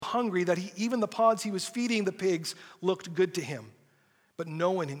hungry that even the pods he was feeding the pigs looked good to him. But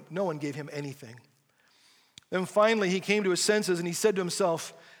no one gave him anything. Then finally he came to his senses and he said to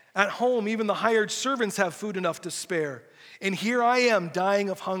himself, at home even the hired servants have food enough to spare, and here I am dying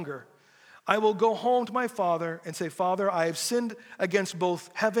of hunger. I will go home to my father and say, Father, I have sinned against both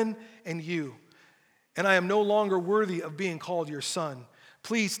heaven and you, and I am no longer worthy of being called your son.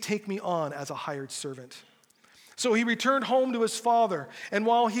 Please take me on as a hired servant. So he returned home to his father, and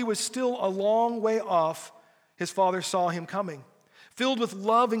while he was still a long way off, his father saw him coming. Filled with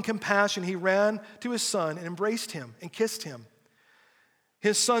love and compassion, he ran to his son and embraced him and kissed him.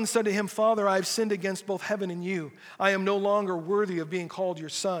 His son said to him, Father, I have sinned against both heaven and you. I am no longer worthy of being called your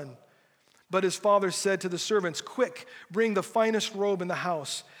son. But his father said to the servants, quick, bring the finest robe in the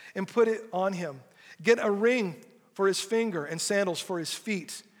house and put it on him. Get a ring for his finger and sandals for his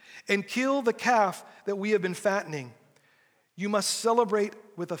feet, and kill the calf that we have been fattening. You must celebrate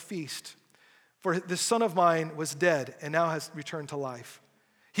with a feast. For this son of mine was dead and now has returned to life.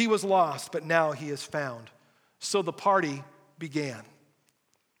 He was lost, but now he is found. So the party began.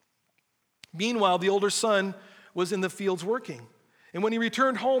 Meanwhile, the older son was in the fields working. And when he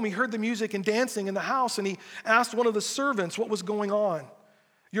returned home, he heard the music and dancing in the house, and he asked one of the servants what was going on.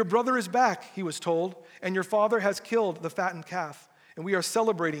 Your brother is back, he was told, and your father has killed the fattened calf, and we are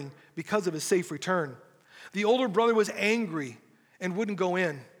celebrating because of his safe return. The older brother was angry and wouldn't go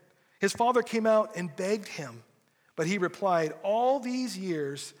in. His father came out and begged him, but he replied, all these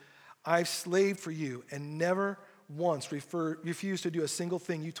years I've slaved for you and never once refused to do a single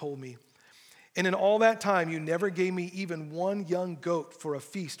thing you told me. And in all that time, you never gave me even one young goat for a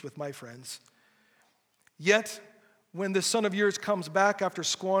feast with my friends. Yet, when this son of yours comes back after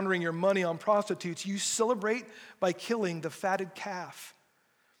squandering your money on prostitutes, you celebrate by killing the fatted calf.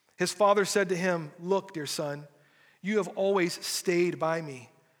 His father said to him, look, dear son, you have always stayed by me,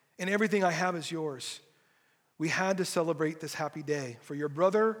 and everything I have is yours. We had to celebrate this happy day, for your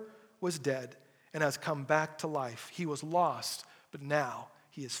brother was dead and has come back to life. He was lost, but now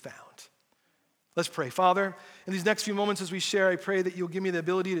he is found. Let's pray. Father, in these next few moments as we share, I pray that you'll give me the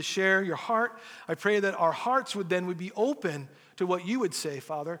ability to share your heart. I pray that our hearts would be open to what you would say,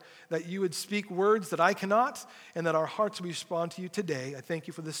 Father, that you would speak words that I cannot, and that our hearts would respond to you today. I thank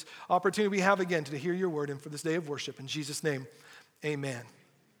you for this opportunity we have again to hear your word and for this day of worship. In Jesus' name, amen.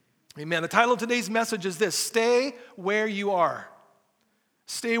 Amen. The title of today's message is this: Stay Where You Are.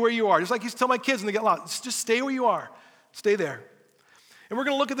 Stay where you are. Just like I used to tell my kids when they get lost, just stay where you are. Stay there. And we're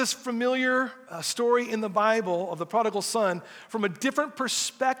going to look at this familiar story in the Bible of the prodigal son from a different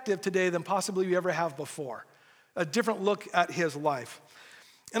perspective today than possibly we ever have before. A different look at his life.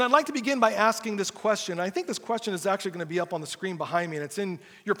 And I'd like to begin by asking this question. I think this question is actually going to be up on the screen behind me, and it's in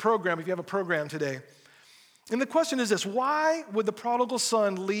your program if you have a program today. And the question is this: why would the prodigal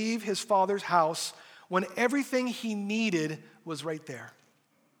son leave his father's house when everything he needed was right there?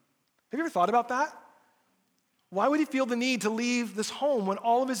 Have you ever thought about that? Why would he feel the need to leave this home when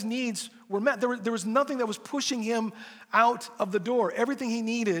all of his needs were met? There was nothing that was pushing him out of the door. Everything he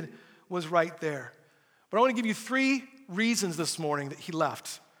needed was right there. But I want to give you 3 reasons this morning that he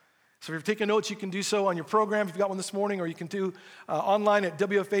left. So if you're taking notes, you can do so on your program if you've got one this morning, or you can do online at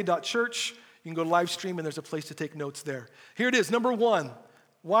wfa.church. You can go to live stream, and there's a place to take notes there. Here it is. Number 1,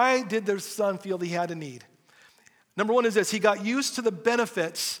 why did the son feel that he had a need? Number 1 is this: he got used to the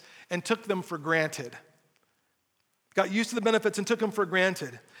benefits and took them for granted. Got used to the benefits and took them for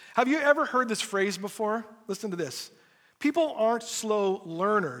granted. Have you ever heard this phrase before? Listen to this. People aren't slow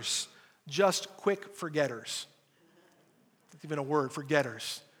learners, just quick forgetters. That's even a word,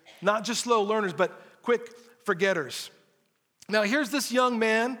 forgetters. Not just slow learners, but quick forgetters. Now, here's this young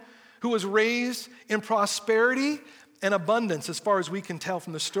man who was raised in prosperity and abundance, as far as we can tell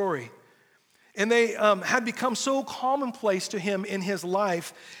from the story. And they had become so commonplace to him in his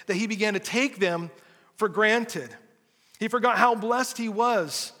life that he began to take them for granted. He forgot how blessed he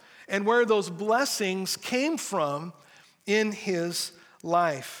was and where those blessings came from in his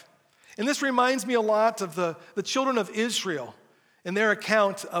life. And this reminds me a lot of the children of Israel and their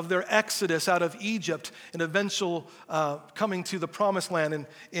account of their exodus out of Egypt and eventual coming to the promised land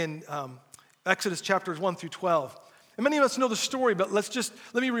in Exodus chapters 1 through 12. And many of us know the story, but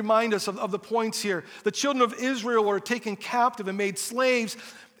let me remind us of the points here. The children of Israel were taken captive and made slaves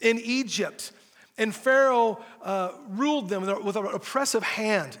in Egypt. And Pharaoh ruled them with an oppressive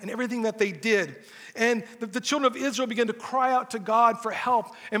hand in everything that they did. And the children of Israel began to cry out to God for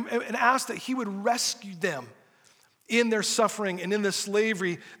help and ask that he would rescue them in their suffering and in the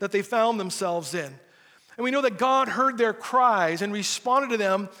slavery that they found themselves in. And we know that God heard their cries and responded to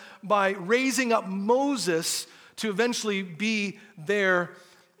them by raising up Moses to eventually be their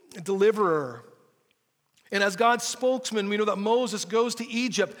deliverer. And as God's spokesman, we know that Moses goes to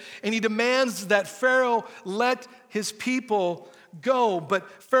Egypt and he demands that Pharaoh let his people go,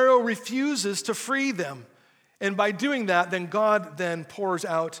 but Pharaoh refuses to free them. And by doing that, then God then pours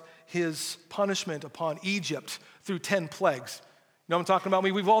out his punishment upon Egypt through 10 plagues. You know what I'm talking about?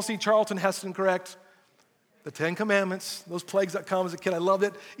 We've all seen Charlton Heston, correct? The 10 Commandments, those plagues that come as a kid. I loved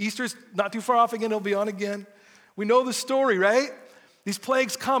it. Easter's not too far off again. It'll be on again. We know the story, right? These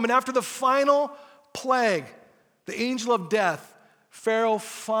plagues come, and after the final plague, the angel of death, Pharaoh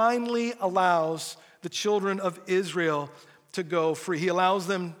finally allows the children of Israel to go free. He allows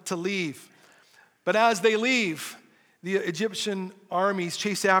them to leave. But as they leave, the Egyptian armies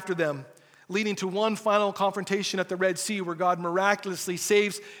chase after them, leading to one final confrontation at the Red Sea where God miraculously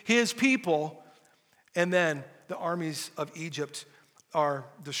saves his people, and then the armies of Egypt are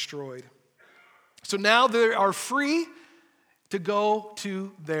destroyed. So now they are free to go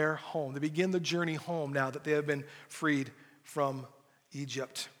to their home. They begin the journey home now that they have been freed from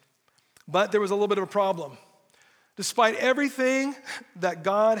Egypt. But there was a little bit of a problem. Despite everything that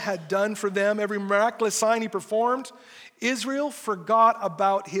God had done for them, every miraculous sign he performed, Israel forgot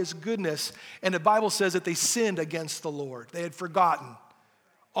about his goodness. And the Bible says that they sinned against the Lord. They had forgotten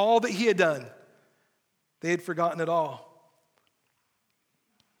all that he had done. They had forgotten it all.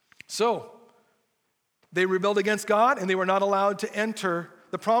 So, they rebelled against God, and they were not allowed to enter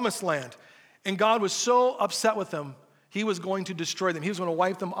the promised land. And God was so upset with them, he was going to destroy them. He was going to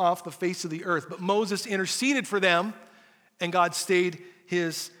wipe them off the face of the earth. But Moses interceded for them, and God stayed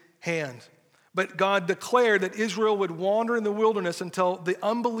his hand. But God declared that Israel would wander in the wilderness until the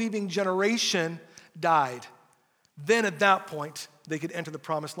unbelieving generation died. Then at that point, they could enter the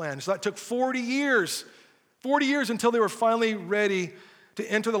promised land. So that took 40 years until they were finally ready to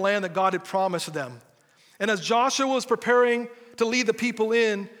enter the land that God had promised them. And as Joshua was preparing to lead the people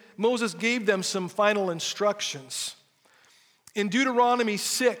in, Moses gave them some final instructions. In Deuteronomy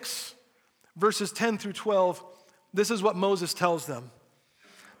 6, verses 10 through 12, this is what Moses tells them.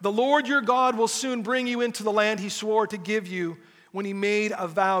 The Lord your God will soon bring you into the land he swore to give you when he made a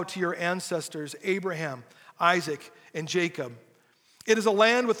vow to your ancestors, Abraham, Isaac, and Jacob. It is a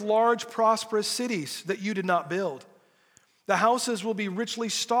land with large, prosperous cities that you did not build. The houses will be richly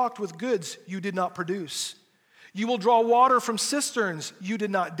stocked with goods you did not produce. You will draw water from cisterns you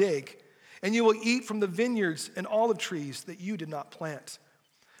did not dig, and you will eat from the vineyards and olive trees that you did not plant.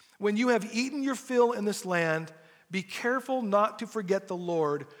 When you have eaten your fill in this land, be careful not to forget the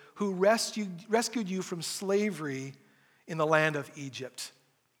Lord who rescued you from slavery in the land of Egypt.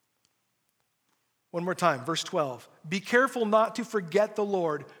 One more time, verse 12. Be careful not to forget the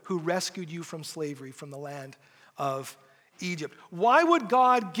Lord who rescued you from slavery from the land of Egypt. Why would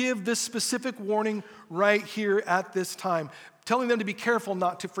God give this specific warning right here at this time, telling them to be careful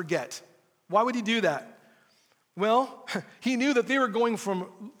not to forget? Why would he do that? Well, he knew that they were going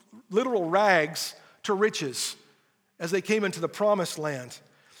from literal rags to riches as they came into the promised land.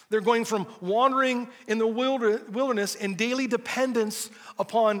 They're going from wandering in the wilderness in daily dependence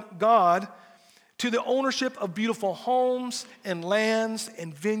upon God to the ownership of beautiful homes and lands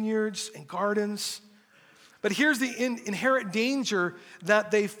and vineyards and gardens. But here's the inherent danger that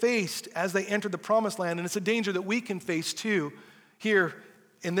they faced as they entered the promised land, and it's a danger that we can face too here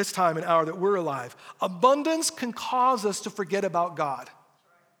in this time and hour that we're alive. Abundance can cause us to forget about God.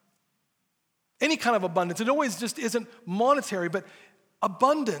 Any kind of abundance. It always just isn't monetary, but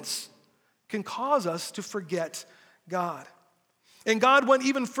abundance can cause us to forget God. And God went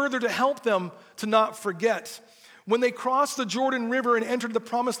even further to help them to not forget. When they crossed the Jordan River and entered the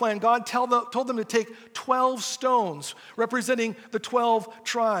promised land, God told them to take 12 stones representing the 12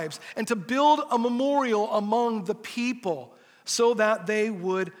 tribes and to build a memorial among the people so that they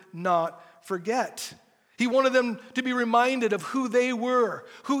would not forget. He wanted them to be reminded of who they were,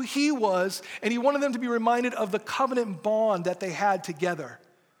 who he was, and he wanted them to be reminded of the covenant bond that they had together.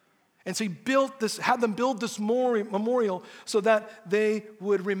 And so he had them build this memorial so that they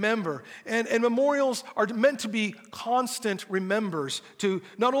would remember. And memorials are meant to be constant remembers to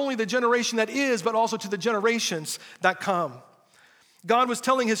not only the generation that is, but also to the generations that come. God was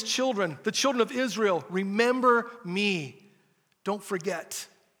telling his children, the children of Israel, remember me. Don't forget.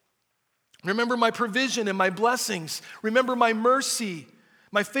 Remember my provision and my blessings. Remember my mercy,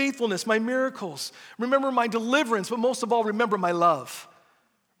 my faithfulness, my miracles. Remember my deliverance, but most of all, remember my love.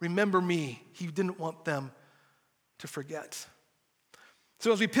 Remember me. He didn't want them to forget.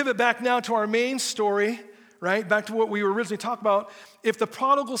 So as we pivot back now to our main story, right, back to what we were originally talking about, if the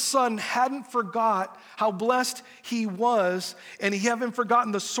prodigal son hadn't forgot how blessed he was, and he hadn't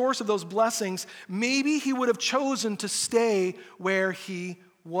forgotten the source of those blessings, maybe he would have chosen to stay where he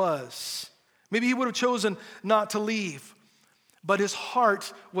was. Maybe he would have chosen not to leave, but his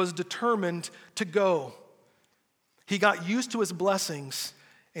heart was determined to go. He got used to his blessings,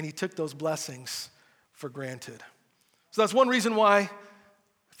 and he took those blessings for granted. So that's one reason why I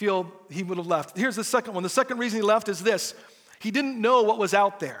feel he would have left. Here's the second one. The second reason he left is this. He didn't know what was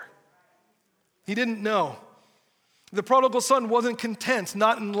out there. He didn't know. The prodigal son wasn't content,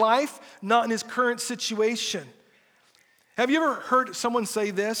 not in life, not in his current situation. Have you ever heard someone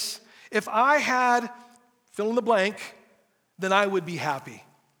say this? If I had fill in the blank, then I would be happy.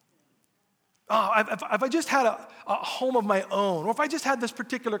 Oh, if I just had a home of my own, or if I just had this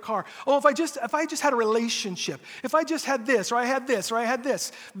particular car, or if I just had a relationship, if I just had this, or I had this, or I had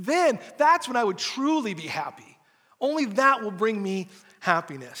this, then that's when I would truly be happy. Only that will bring me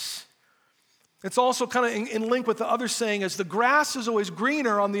happiness. It's also kind of in link with the other saying is the grass is always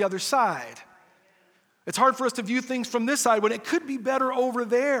greener on the other side. It's hard for us to view things from this side when it could be better over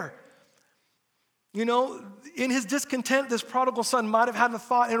there. You know, in his discontent, this prodigal son might have had a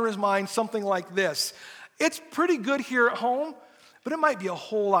thought enter his mind, something like this. It's pretty good here at home, but it might be a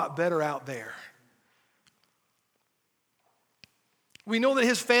whole lot better out there. We know that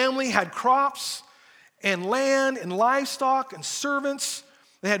his family had crops and land and livestock and servants.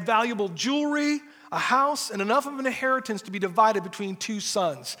 They had valuable jewelry, a house, and enough of an inheritance to be divided between two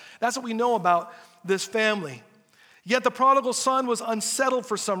sons. That's what we know about this family. Yet the prodigal son was unsettled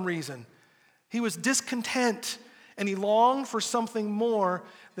for some reason. He was discontent, and he longed for something more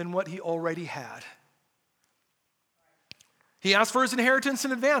than what he already had. He asked for his inheritance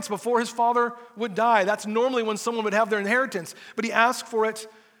in advance before his father would die. That's normally when someone would have their inheritance. But he asked for it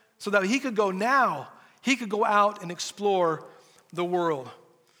so that he could go now. He could go out and explore the world.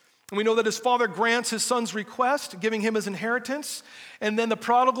 And we know that his father grants his son's request, giving him his inheritance. And then the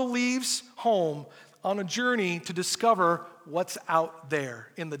prodigal leaves home on a journey to discover what's out there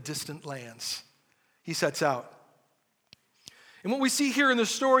in the distant lands. He sets out. And what we see here in the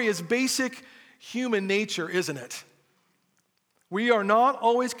story is basic human nature, isn't it? We are not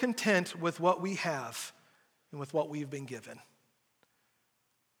always content with what we have and with what we've been given.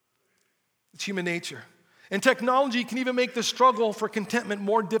 It's human nature. And technology can even make the struggle for contentment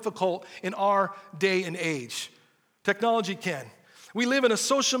more difficult in our day and age. Technology can. We live in a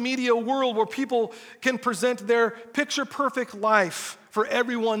social media world where people can present their picture-perfect life for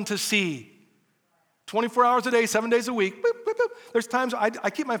everyone to see. 24 hours a day, 7 days a week. Boop, boop, boop. There's times I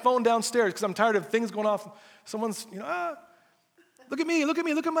keep my phone downstairs because I'm tired of things going off. Someone's, look at me, look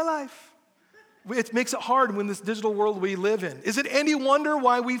at my life. It makes it hard in this digital world we live in. Is it any wonder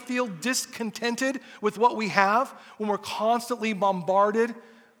why we feel discontented with what we have when we're constantly bombarded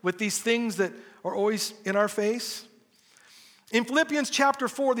with these things that are always in our face? In Philippians chapter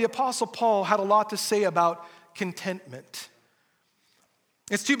 4, the Apostle Paul had a lot to say about contentment.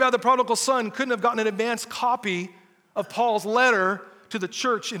 It's too bad the prodigal son couldn't have gotten an advanced copy of Paul's letter to the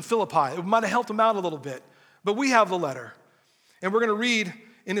church in Philippi. It might have helped him out a little bit. But we have the letter. And we're going to read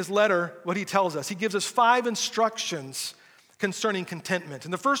in his letter what he tells us. He gives us 5 instructions concerning contentment.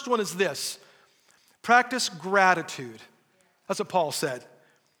 And the first one is this: practice gratitude. That's what Paul said.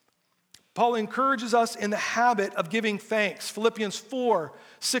 Paul encourages us in the habit of giving thanks. Philippians 4,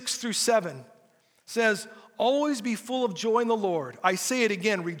 6 through 7 says, always be full of joy in the Lord. I say it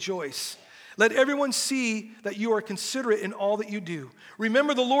again, rejoice. Let everyone see that you are considerate in all that you do.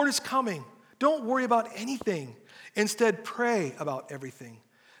 Remember, the Lord is coming. Don't worry about anything. Instead, pray about everything.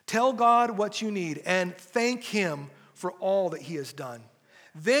 Tell God what you need and thank Him for all that He has done.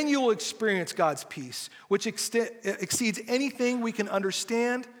 Then you will experience God's peace, which exceeds anything we can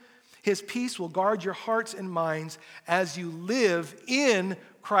understand. His peace will guard your hearts and minds as you live in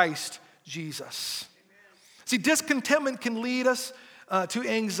Christ Jesus. Amen. See, discontentment can lead us to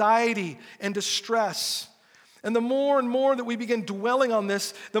anxiety and distress. And the more and more that we begin dwelling on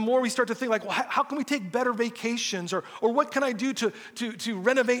this, the more we start to think like, well, how can we take better vacations? Or what can I do to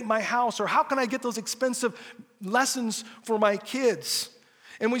renovate my house? Or how can I get those expensive lessons for my kids?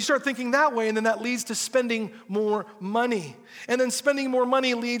 And when you start thinking that way, and then that leads to spending more money. And then spending more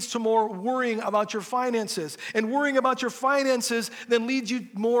money leads to more worrying about your finances. And worrying about your finances then leads you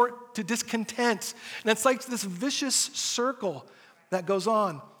more to discontent. And it's like this vicious circle that goes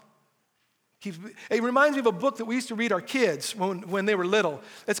on. It reminds me of a book that we used to read our kids when they were little.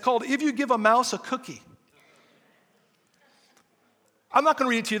 It's called If You Give a Mouse a Cookie. I'm not going to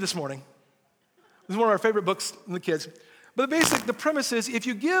read it to you this morning. This is one of our favorite books in the kids. But the premise is, if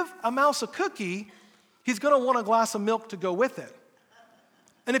you give a mouse a cookie, he's going to want a glass of milk to go with it.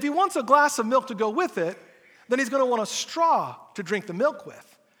 And if he wants a glass of milk to go with it, then he's going to want a straw to drink the milk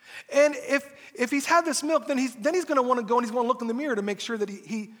with. And if he's had this milk, then he's going to want to go and he's going to look in the mirror to make sure that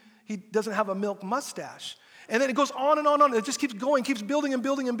he doesn't have a milk mustache. And then it goes on and on and on. It just keeps going, keeps building and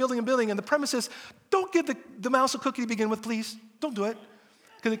building and building and building. And the premise is, don't give the mouse a cookie to begin with, please. Don't do it.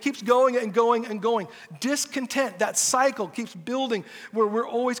 Because it keeps going and going and going. Discontent, that cycle keeps building where we're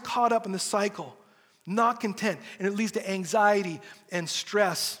always caught up in the cycle. Not content. And it leads to anxiety and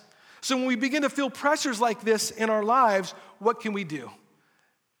stress. So when we begin to feel pressures like this in our lives, what can we do?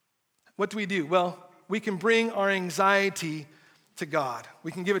 What do we do? Well, we can bring our anxiety to God.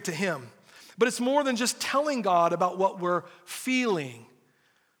 We can give it to Him. But it's more than just telling God about what we're feeling.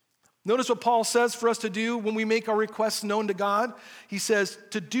 Notice what Paul says for us to do when we make our requests known to God. He says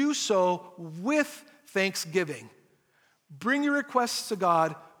to do so with thanksgiving. Bring your requests to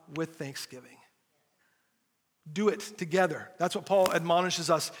God with thanksgiving. Do it together. That's what Paul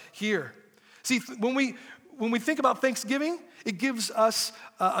admonishes us here. See, when we think about thanksgiving, it gives us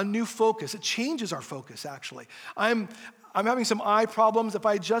a new focus. It changes our focus, actually. I'm having some eye problems. If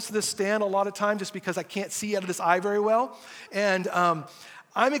I adjust this stand a lot of times just because I can't see out of this eye very well. And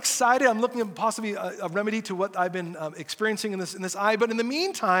I'm excited. I'm looking at possibly a remedy to what I've been experiencing in this eye. But in the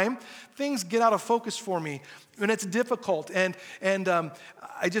meantime, things get out of focus for me, and it's difficult. And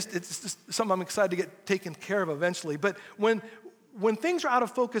it's just something I'm excited to get taken care of eventually. But when things are out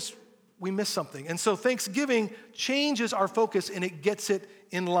of focus, we miss something. And so Thanksgiving changes our focus, and it gets it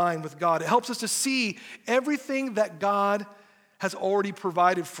in line with God. It helps us to see everything that God has already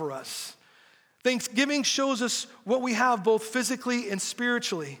provided for us. Thanksgiving shows us what we have both physically and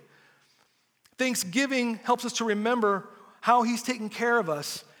spiritually. Thanksgiving helps us to remember how He's taken care of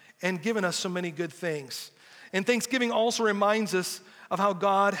us and given us so many good things. And Thanksgiving also reminds us of how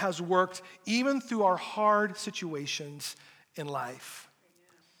God has worked even through our hard situations in life.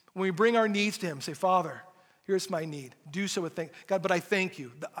 When we bring our needs to Him, say, Father, here's my need. Do so with thanks. God, but I thank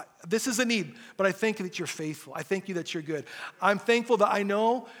you. This is a need, but I thank you that you're faithful. I thank you that you're good. I'm thankful that I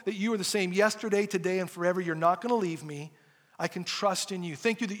know that you are the same yesterday, today, and forever. You're not going to leave me. I can trust in you.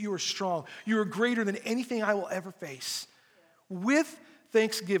 Thank you that you are strong. You are greater than anything I will ever face. With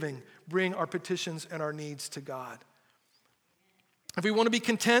thanksgiving, bring our petitions and our needs to God. If we want to be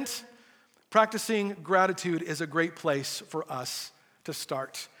content, practicing gratitude is a great place for us to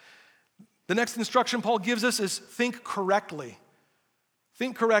start. The next instruction Paul gives us is think correctly.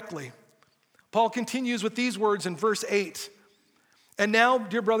 Think correctly. Paul continues with these words in verse 8. And now,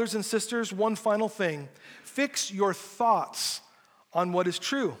 dear brothers and sisters, one final thing. Fix your thoughts on what is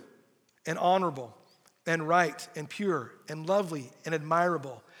true and honorable and right and pure and lovely and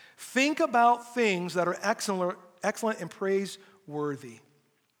admirable. Think about things that are excellent and praiseworthy.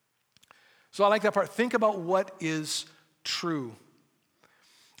 So I like that part. Think about what is true.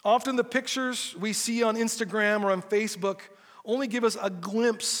 Often the pictures we see on Instagram or on Facebook only give us a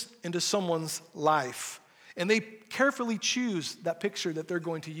glimpse into someone's life. And they carefully choose that picture that they're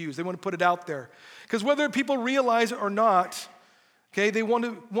going to use. They want to put it out there. Because whether people realize it or not, okay, they want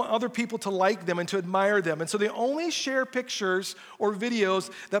other people to like them and to admire them. And so they only share pictures or videos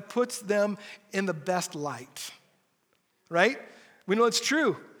that puts them in the best light. Right? We know it's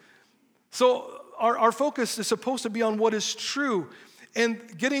true. So our focus is supposed to be on what is true.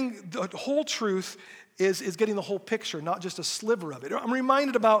 And getting the whole truth is getting the whole picture, not just a sliver of it. I'm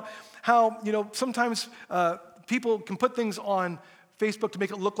reminded about how, sometimes people can put things on Facebook to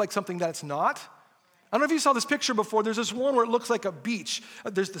make it look like something that it's not. I don't know if you saw this picture before. There's this one where it looks like a beach.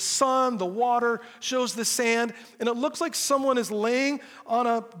 There's the sun, the water, shows the sand, and it looks like someone is laying on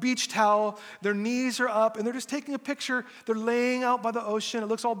a beach towel. Their knees are up, and they're just taking a picture. They're laying out by the ocean. It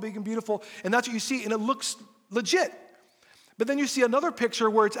looks all big and beautiful, and that's what you see, and it looks legit. But then you see another picture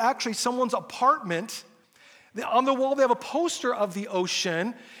where it's actually someone's apartment. On the wall, they have a poster of the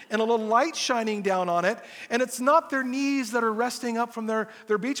ocean and a little light shining down on it. And it's not their knees that are resting up from their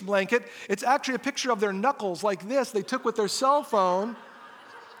beach blanket. It's actually a picture of their knuckles like this they took with their cell phone.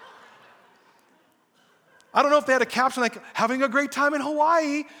 I don't know if they had a caption like, having a great time in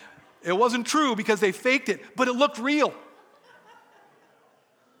Hawaii. It wasn't true because they faked it, but it looked real.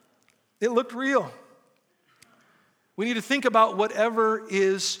 It looked real. We need to think about whatever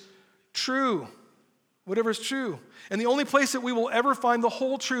is true. Whatever is true. And the only place that we will ever find the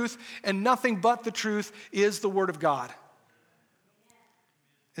whole truth and nothing but the truth is the Word of God.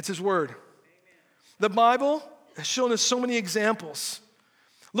 It's His Word. The Bible has shown us so many examples.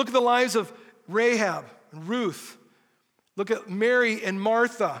 Look at the lives of Rahab and Ruth. Look at Mary and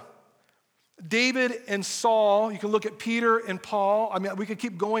Martha. David and Saul. You can look at Peter and Paul. I mean, we could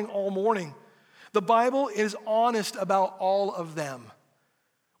keep going all morning. The Bible is honest about all of them.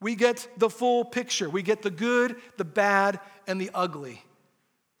 We get the full picture. We get the good, the bad, and the ugly.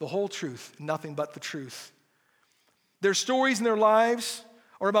 the whole truth, nothing but the truth. Their stories and their lives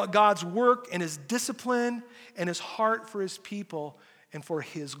are about God's work and his discipline and his heart for his people and for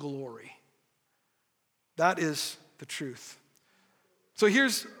his glory. That is the truth. So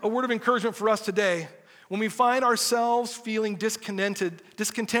here's a word of encouragement for us today. When we find ourselves feeling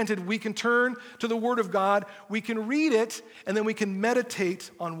discontented, we can turn to the Word of God, we can read it, and then we can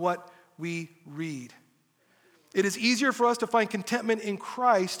meditate on what we read. It is easier for us to find contentment in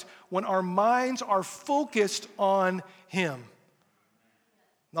Christ when our minds are focused on him.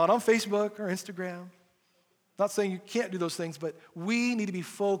 Not on Facebook or Instagram. Not saying you can't do those things, but we need to be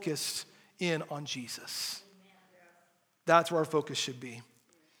focused in on Jesus. That's where our focus should be.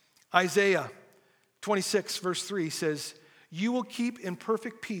 Isaiah 26, verse 3 says, "You will keep in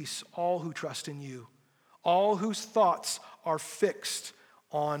perfect peace all who trust in you, all whose thoughts are fixed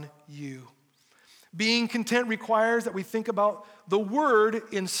on you." Being content requires that we think about the Word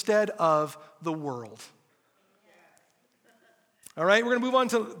instead of the world. All right, we're going to move on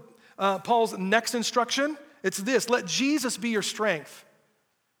to Paul's next instruction. It's this: let Jesus be your strength.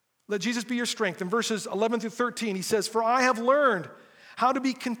 Let Jesus be your strength. In verses 11 through 13, he says, "For I have learned how to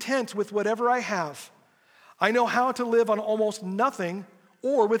be content with whatever I have. I know how to live on almost nothing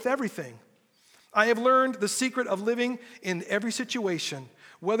or with everything. I have learned the secret of living in every situation,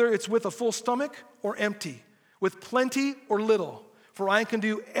 whether it's with a full stomach or empty, with plenty or little. For I can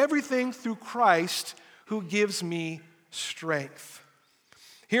do everything through Christ who gives me strength."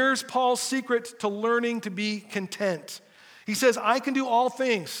 Here's Paul's secret to learning to be content. He says, I can do all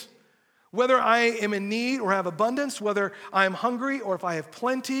things. Whether I am in need or have abundance, whether I am hungry or if I have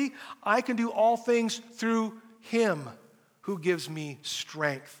plenty, I can do all things through him who gives me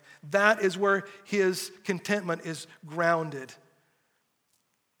strength. That is where his contentment is grounded.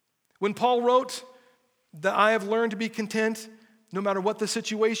 When Paul wrote that I have learned to be content no matter what the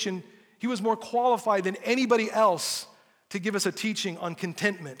situation, he was more qualified than anybody else to give us a teaching on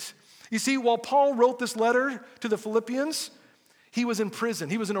contentment. You see, while Paul wrote this letter to the Philippians, he was in prison.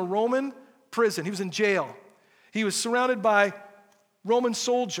 He was in a Roman prison. He was in jail. He was surrounded by Roman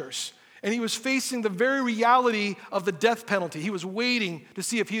soldiers, and he was facing the very reality of the death penalty. He was waiting to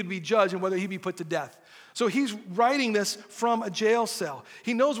see if he would be judged and whether he'd be put to death. So he's writing this from a jail cell.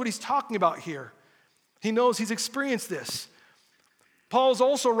 He knows what he's talking about here. He knows he's experienced this. Paul's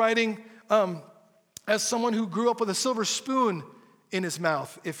also writing as someone who grew up with a silver spoon in his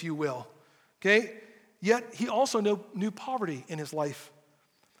mouth, if you will. Okay? Yet he also knew poverty in his life.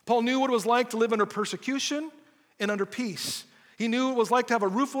 Paul knew what it was like to live under persecution and under peace. He knew what it was like to have a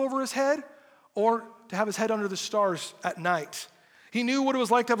roof over his head or to have his head under the stars at night. He knew what it was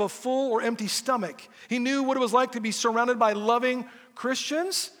like to have a full or empty stomach. He knew what it was like to be surrounded by loving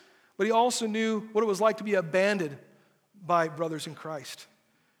Christians, but he also knew what it was like to be abandoned by brothers in Christ.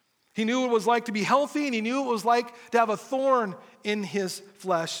 He knew what it was like to be healthy, and he knew what it was like to have a thorn in his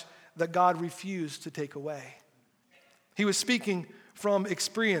flesh that God refused to take away. He was speaking from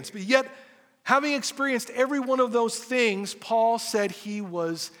experience, but yet, having experienced every one of those things, Paul said he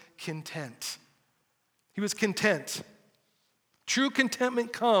was content. He was content. True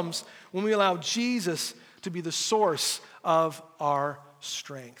contentment comes when we allow Jesus to be the source of our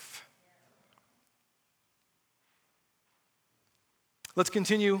strength. Let's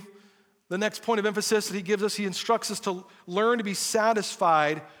continue. The next point of emphasis that he gives us, he instructs us to learn to be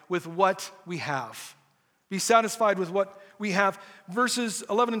satisfied with what we have. Be satisfied with what we have. Verses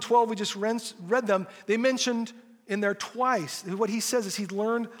 11 and 12, we just read them. They mentioned in there twice. What he says is he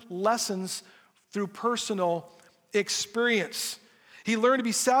learned lessons through personal experience. He learned to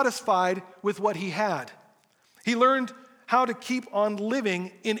be satisfied with what he had. He learned how to keep on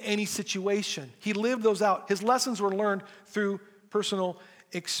living in any situation. He lived those out. His lessons were learned through personal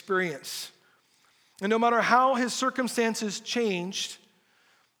experience. And no matter how his circumstances changed,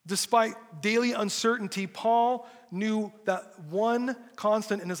 despite daily uncertainty, Paul knew that one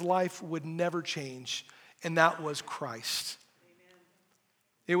constant in his life would never change, and that was Christ. Amen.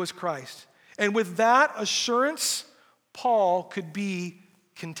 It was Christ. And with that assurance, Paul could be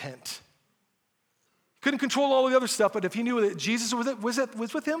content. Couldn't control all the other stuff, but if he knew that Jesus was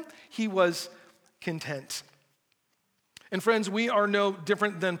with him, he was content. And friends, we are no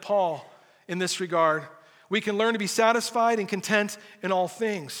different than Paul in this regard. We can learn to be satisfied and content in all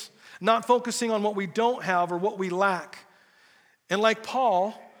things, not focusing on what we don't have or what we lack. And like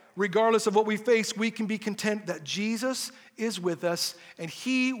Paul, regardless of what we face, we can be content that Jesus is with us and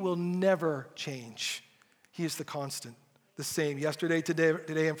he will never change. He is the constant, the same yesterday,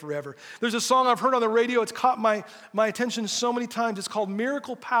 today, and forever. There's a song I've heard on the radio. It's caught my attention so many times. It's called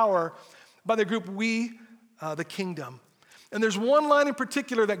Miracle Power by the group We, the Kingdom. And there's one line in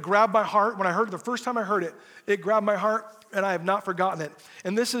particular that grabbed my heart. When I heard it, the first time I heard it, it grabbed my heart, and I have not forgotten it.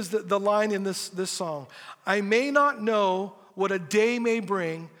 And this is the line in this song. I may not know what a day may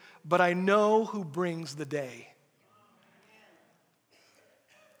bring, but I know who brings the day.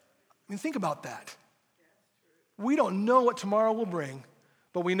 I mean, think about that. We don't know what tomorrow will bring,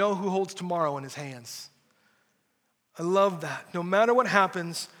 but we know who holds tomorrow in his hands. I love that. No matter what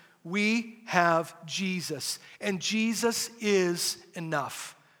happens, we have Jesus, and Jesus is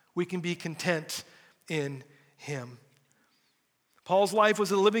enough. We can be content in him. Paul's life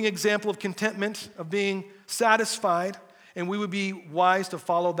was a living example of contentment, of being satisfied, and we would be wise to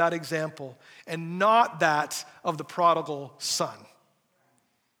follow that example and not that of the prodigal son.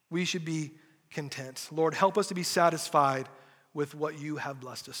 We should be content. Lord, help us to be satisfied with what you have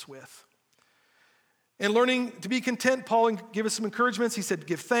blessed us with. In learning to be content, Paul gave us some encouragements. He said,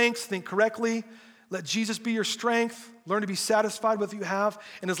 give thanks, think correctly, let Jesus be your strength, learn to be satisfied with what you have.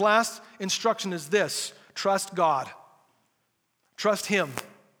 And his last instruction is this: trust God. Trust him.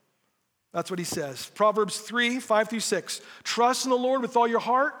 That's what he says. Proverbs 3, 5 through 6. Trust in the Lord with all your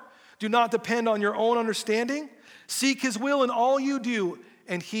heart. Do not depend on your own understanding. Seek his will in all you do,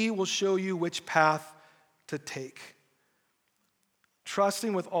 and he will show you which path to take.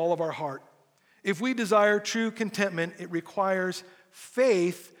 Trusting with all of our heart. If we desire true contentment, it requires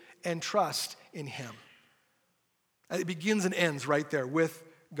faith and trust in him. It begins and ends right there with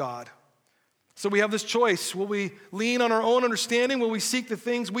God. So we have this choice. Will we lean on our own understanding? Will we seek the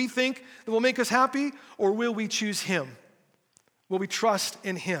things we think that will make us happy? Or will we choose him? Will we trust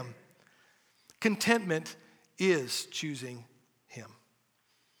in him? Contentment is choosing him.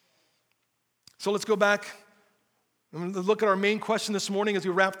 So let's go back and look at our main question this morning as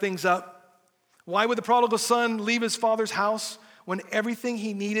we wrap things up. Why would the prodigal son leave his father's house when everything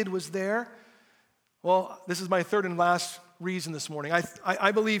he needed was there? Well, this is my third and last reason this morning.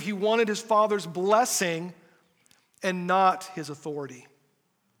 I believe he wanted his father's blessing and not his authority.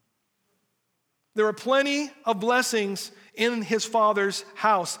 There were plenty of blessings in his father's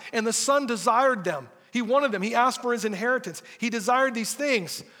house, and the son desired them. He wanted them. He asked for his inheritance. He desired these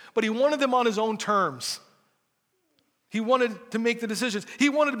things, but he wanted them on his own terms. He wanted to make the decisions. He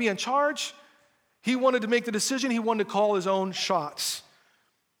wanted to be in charge. He wanted to make the decision. He wanted to call his own shots.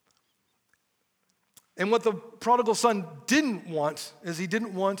 And what the prodigal son didn't want is he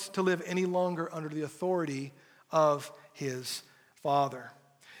didn't want to live any longer under the authority of his father.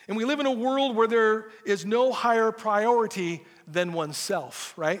 And we live in a world where there is no higher priority than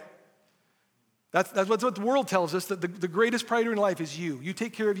oneself, right? That's what the world tells us, that the greatest priority in life is you. You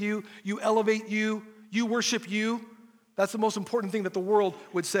take care of you, you elevate you, you worship you. That's the most important thing that the world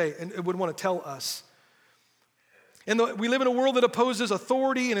would say and would want to tell us. And we live in a world that opposes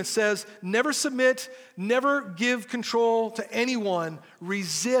authority, and it says, never submit, never give control to anyone,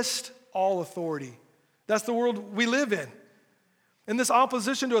 resist all authority. That's the world we live in. And this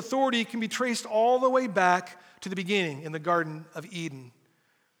opposition to authority can be traced all the way back to the beginning in the Garden of Eden.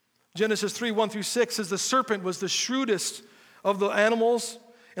 Genesis 3, 1 through 6 says the serpent was the shrewdest of the animals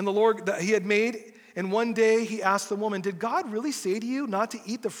and the Lord that he had made. And one day he asked the woman, did God really say to you not to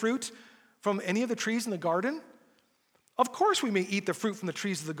eat the fruit from any of the trees in the garden? Of course we may eat the fruit from the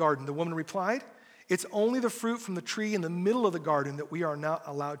trees of the garden, the woman replied. It's only the fruit from the tree in the middle of the garden that we are not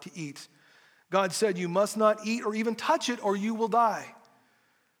allowed to eat. God said, you must not eat or even touch it or you will die.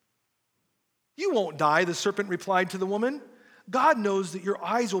 You won't die, the serpent replied to the woman. God knows that your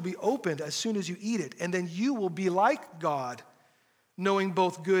eyes will be opened as soon as you eat it, and then you will be like God, knowing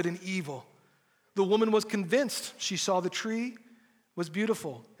both good and evil. The woman was convinced. She saw the tree was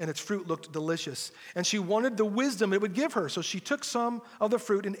beautiful and its fruit looked delicious. And she wanted the wisdom it would give her. So she took some of the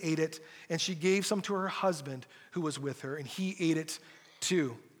fruit and ate it, and she gave some to her husband who was with her, and he ate it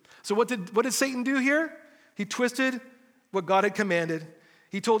too. So what did Satan do here? He twisted what God had commanded.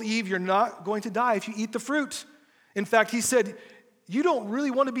 He told Eve, you're not going to die if you eat the fruit. In fact, he said, you don't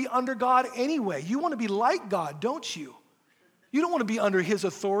really want to be under God anyway. You want to be like God, don't you? You don't want to be under his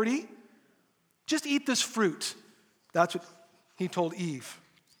authority. Just eat this fruit. That's what he told Eve.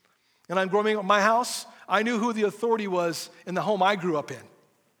 And I'm growing up in my house. I knew who the authority was in the home I grew up in.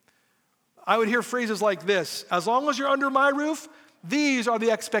 I would hear phrases like this: as long as you're under my roof, these are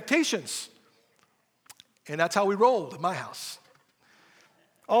the expectations. And that's how we rolled in my house.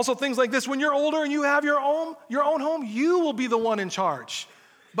 Also things like this: when you're older and you have your own home, you will be the one in charge.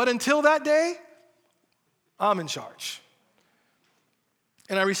 But until that day, I'm in charge.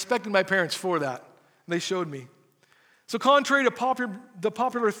 And I respected my parents for that. They showed me. So contrary to the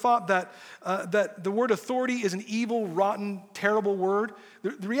popular thought that the word authority is an evil, rotten, terrible word,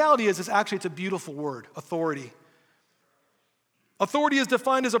 the reality is it's a beautiful word, authority. Authority is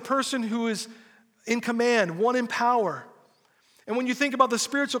defined as a person who is in command, one in power. And when you think about the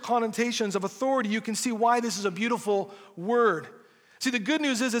spiritual connotations of authority, you can see why this is a beautiful word. See, the good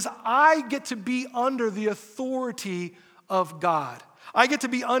news is I get to be under the authority of God. I get to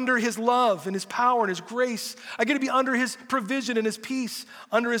be under his love and his power and his grace. I get to be under his provision and his peace,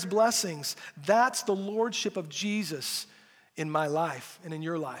 under his blessings. That's the lordship of Jesus in my life and in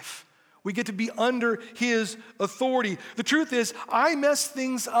your life. We get to be under his authority. The truth is, I mess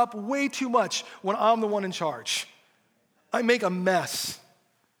things up way too much when I'm the one in charge. I make a mess.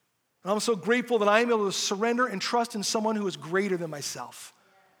 And I'm so grateful that I am able to surrender and trust in someone who is greater than myself.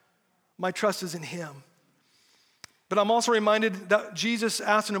 My trust is in him. But I'm also reminded that Jesus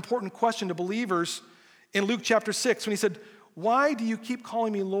asked an important question to believers in Luke chapter 6 when he said, "Why do you keep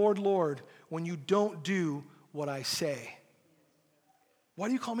calling me Lord, Lord, when you don't do what I say?" Why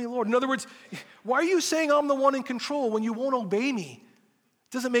do you call me Lord? In other words, why are you saying I'm the one in control when you won't obey me?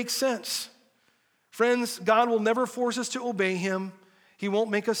 It doesn't make sense. Friends, God will never force us to obey him. He won't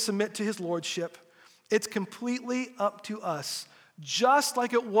make us submit to his lordship. It's completely up to us, just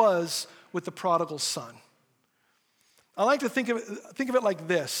like it was with the prodigal son. I like to think of it like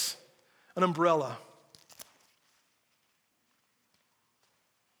this, an umbrella.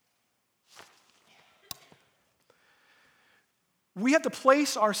 We have to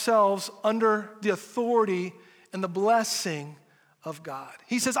place ourselves under the authority and the blessing of God.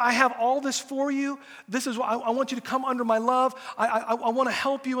 He says, I have all this for you. This is what I want you to come under my love. I want to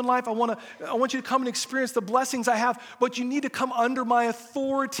help you in life. I want you to come and experience the blessings I have, but you need to come under my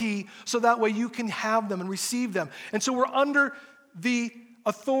authority so that way you can have them and receive them. And so we're under the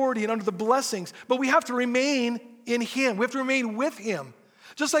authority and under the blessings, but we have to remain in him. We have to remain with him.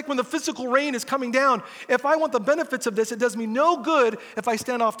 Just like when the physical rain is coming down, if I want the benefits of this, it does me no good if I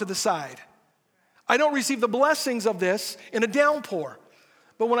stand off to the side. I don't receive the blessings of this in a downpour.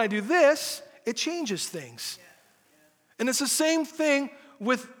 But when I do this, it changes things. And it's the same thing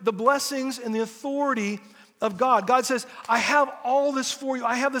with the blessings and the authority of God. God says, I have all this for you.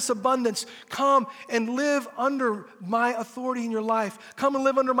 I have this abundance. Come and live under my authority in your life. Come and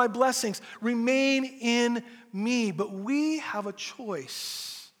live under my blessings. Remain in me. But we have a choice.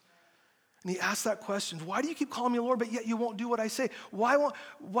 And he asked that question, why do you keep calling me Lord, but yet you won't do what I say? Why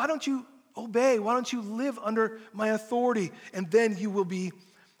don't you obey? Why don't you live under my authority? And then you will be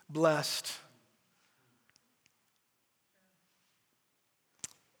blessed.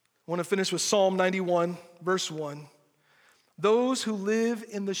 I want to finish with Psalm 91, verse 1. Those who live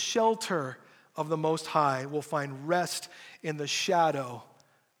in the shelter of the Most High will find rest in the shadow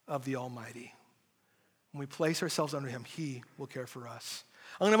of the Almighty. When we place ourselves under him, he will care for us.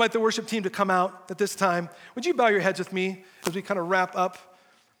 I'm going to invite the worship team to come out at this time. Would you bow your heads with me as we kind of wrap up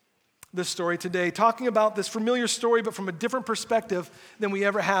this story today, talking about this familiar story, but from a different perspective than we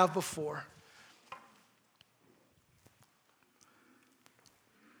ever have before.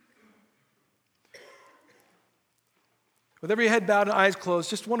 With every head bowed and eyes closed,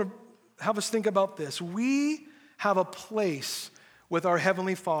 just want to have us think about this. We have a place with our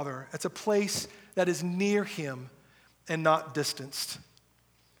Heavenly Father. It's a place that is near him and not distanced.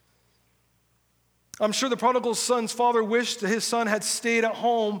 I'm sure the prodigal son's father wished that his son had stayed at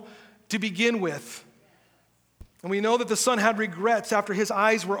home to begin with. And we know that the son had regrets after his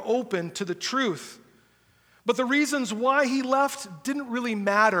eyes were opened to the truth. But the reasons why he left didn't really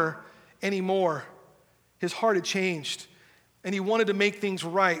matter anymore. His heart had changed, and he wanted to make things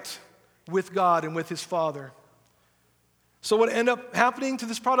right with God and with his father. So what ended up happening to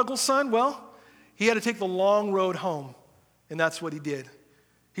this prodigal son? Well, he had to take the long road home, and that's what he did.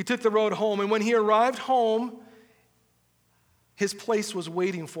 He took the road home, and when he arrived home, his place was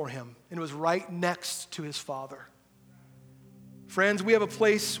waiting for him, and it was right next to his father. Friends, we have a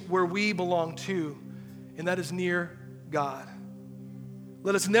place where we belong to, and that is near God.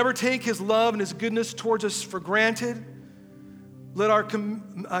 Let us never take his love and his goodness towards us for granted. Let our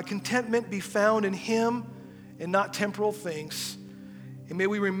contentment be found in him and not temporal things. And may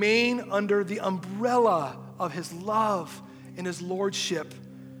we remain under the umbrella of his love and his lordship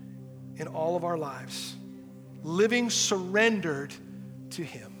in all of our lives, living surrendered to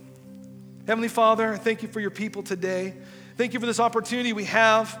him. Heavenly Father, thank you for your people today. Thank you for this opportunity we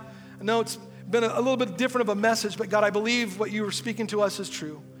have. I know it's been a little bit different of a message, but God, I believe what you were speaking to us is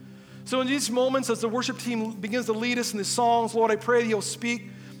true. So in these moments, as the worship team begins to lead us in these songs, Lord, I pray that you'll speak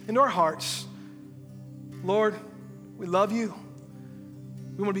into our hearts. Lord, we love you.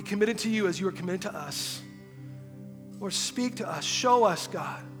 We want to be committed to you as you are committed to us. Lord, speak to us. Show us,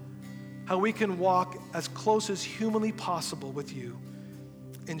 God, how we can walk as close as humanly possible with you.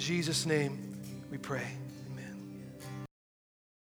 In Jesus' name we pray.